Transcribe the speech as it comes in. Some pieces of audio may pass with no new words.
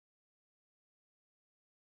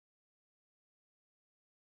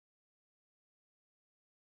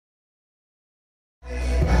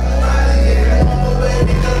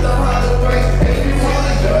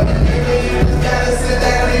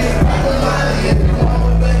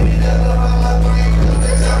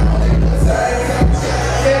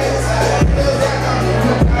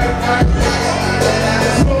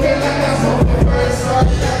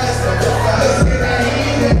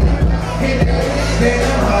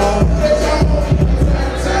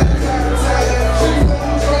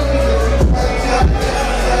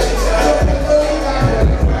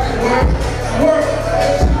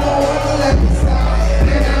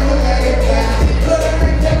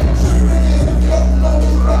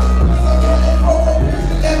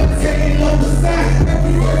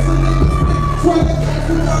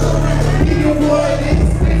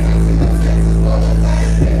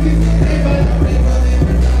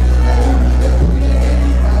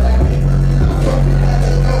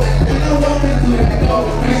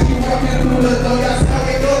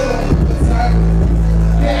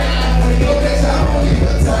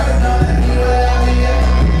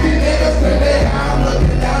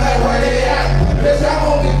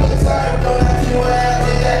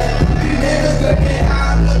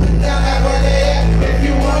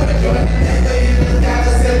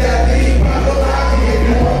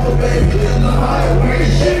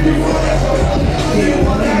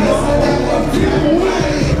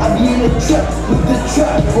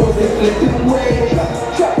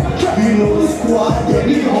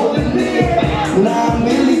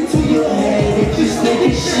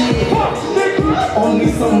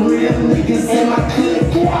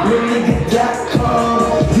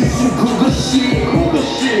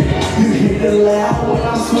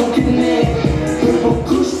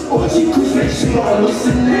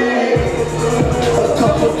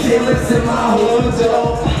killers in my hood,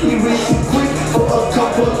 though. We reaching quick for a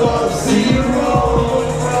couple of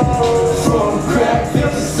zeros. From crack to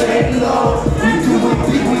St. Low, we do it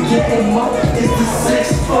big, we getting more. It's the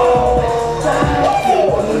 6-4. They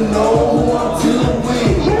wanna know who I'm dealing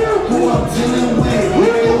with, who I'm dealing with,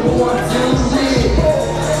 who I'm dealing with.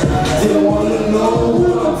 They wanna know who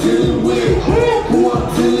I'm dealing with, who I'm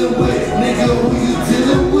dealing with, nigga, who you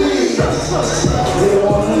dealing with. They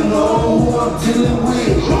wanna know who I'm dealing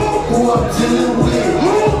with, who I'm dealing with,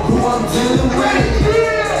 who I'm dealing with.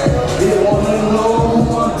 They wanna know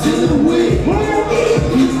who I'm dealing with.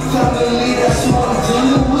 A.A.P, family, that's who I'm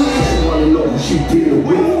dealing with. They wanna know who she dealing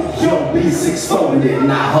with. Young B.F.G in it,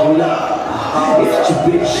 now hold up. If your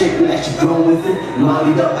bitch shaking like she gone with it,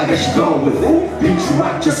 mollied up, I guess she gone with it. Beat you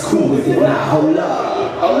right, just cool with it, now hold up.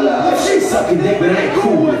 If she sucking dick, but I ain't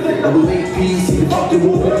cool with it. A.A.P, see the fucking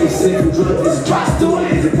movement, they sniffing drugs, is it dry story,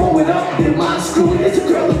 is it blowing up, then mind screwing, is a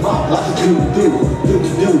girl involved, what you do,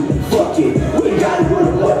 fuck it, we ain't got it with a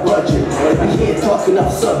what budget. I'm here talking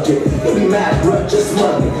off subject, you be mad, bruh, just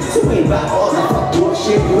money. So we ain't about all the fuck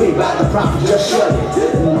bullshit, we ain't about the profit, just shut it.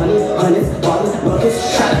 Money, hundreds, dollars,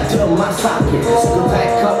 buckets, try to tell my socket. So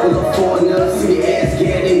back couple of foreigners, see the ass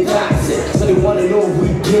getting toxic. So they wanna know who we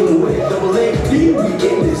dealing with, A.A.P, we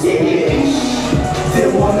getting this, yeah. They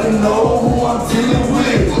wanna know who I'm dealing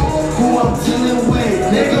with, who I'm dealing with,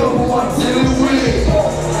 nigga, who I'm dealing with.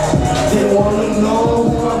 They wanna know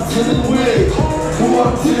who I'm dealing with, who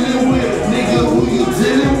I'm dealing with, nigga, who you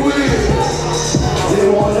dealing with. They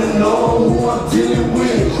wanna know who I'm dealing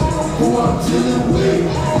with, who I'm dealing with,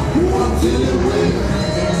 who I'm dealing with.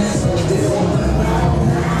 They wanna know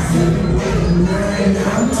who I'm dealing with.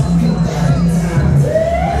 I'm talking about it now.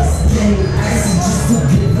 This game icy just to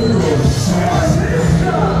give a little shot.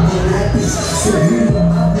 So you know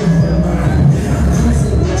I've been with mine. I'm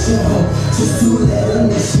cruising with your hoe just to let her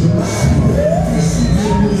know she mine. And she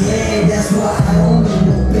give me head, that's why I don't need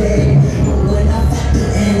no bed. But when I fuck the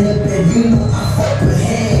end of bed, you know I fuck with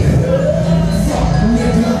head. Fuck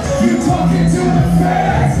nigga, you talking to the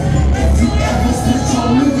fans. If you ever switch on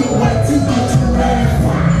me, you're right to go to rap.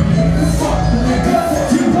 Fuck nigga,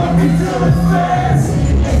 you talking to the fans.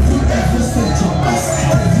 If you ever switch on us,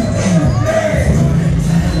 then you ain't a man.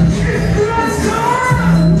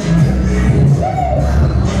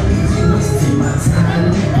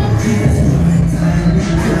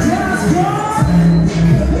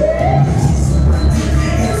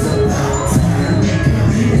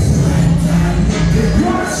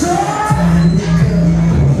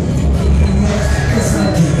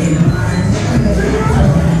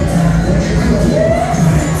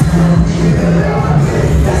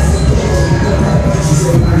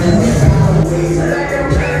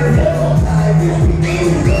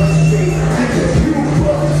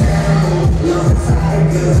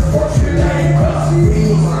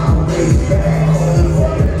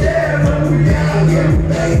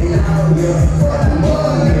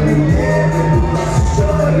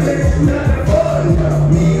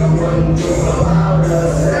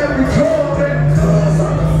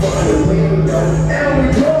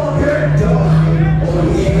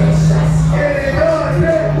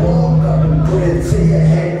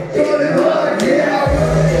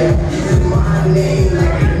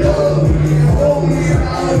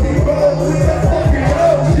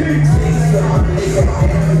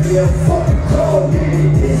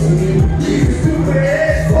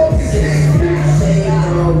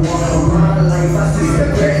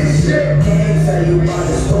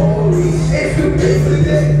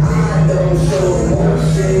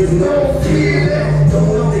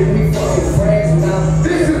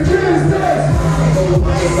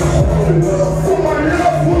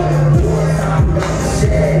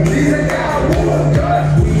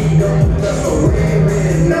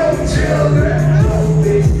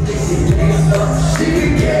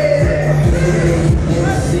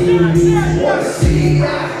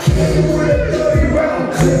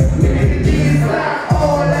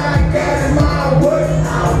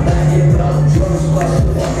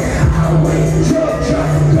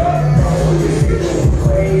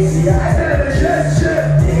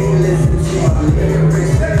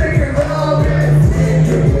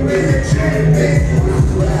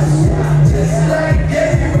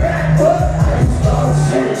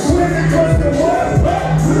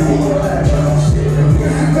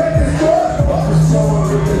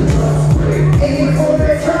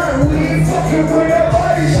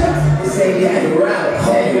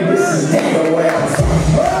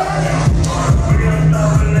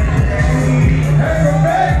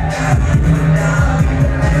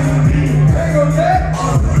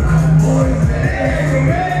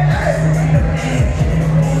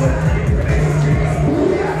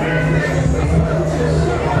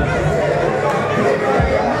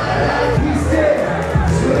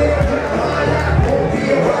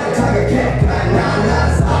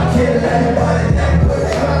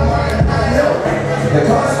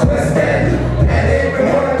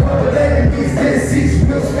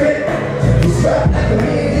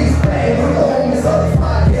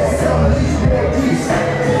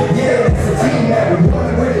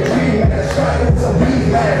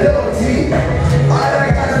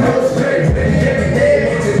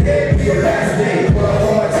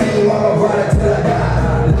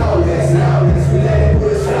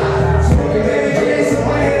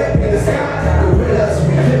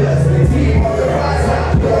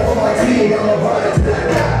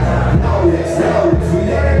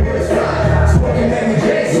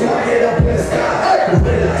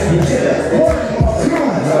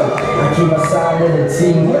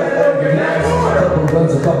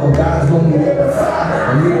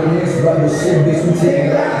 shit, bitch, we take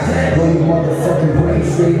it out. Blow your motherfucking brain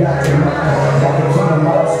straight out your mind. Walk into the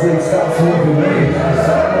mouth straight, stop smoking weed.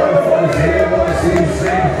 Some motherfuckers here wanna see you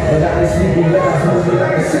sing, but I ain't sleeping yet, I smoke it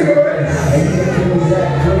like a cigarette. And you can kill me that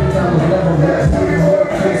great time was never rest. We in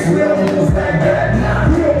workplace, we don't move like that.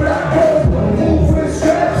 We don't black holes, we don't move with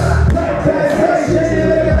straps. Black bags, black shit, you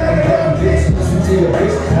looking like a dumb bitch. Listen to your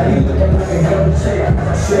bitch, how you looking like a dumb chick?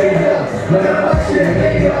 Straight up, man, my shit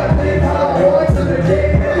made up. Live how I want to the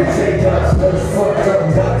day, really take us. Let's fucked up,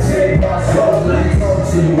 but take my soul. Let me talk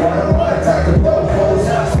to you, I don't wanna talk about both.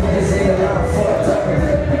 This ain't a lot of fucked up.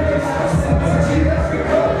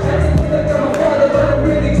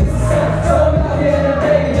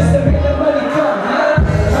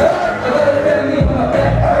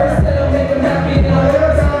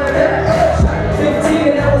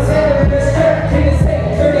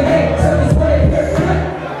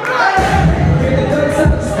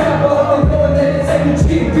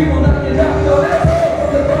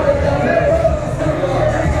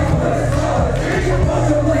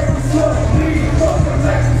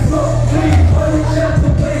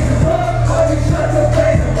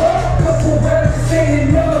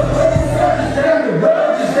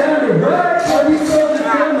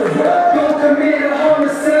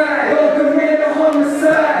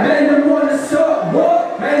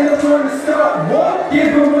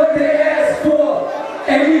 Give them what they ask for.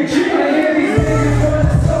 N.E.G, I hear these niggas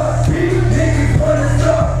wanna start beef. Niggas wanna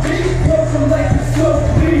start beef. Walk them like you smoke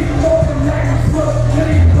weed. Walk them like you smoke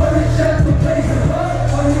weed. 100 shots to blaze them up.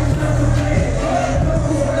 100 shots to blaze them up.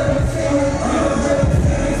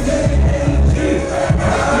 N.E.G,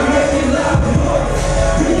 we making loud noise.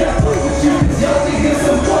 We got food with you 'cause y'all niggas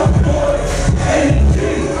some fuck boys. N.E.G,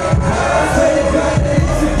 I swear to God that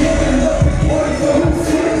it's a giving up for boys. So who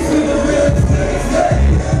sings to the real niggas?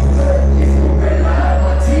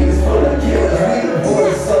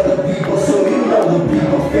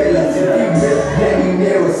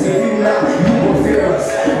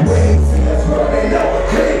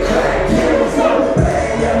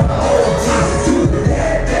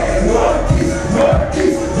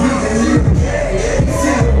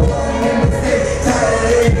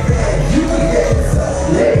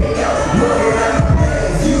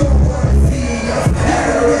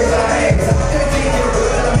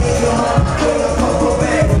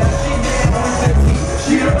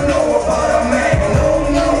 She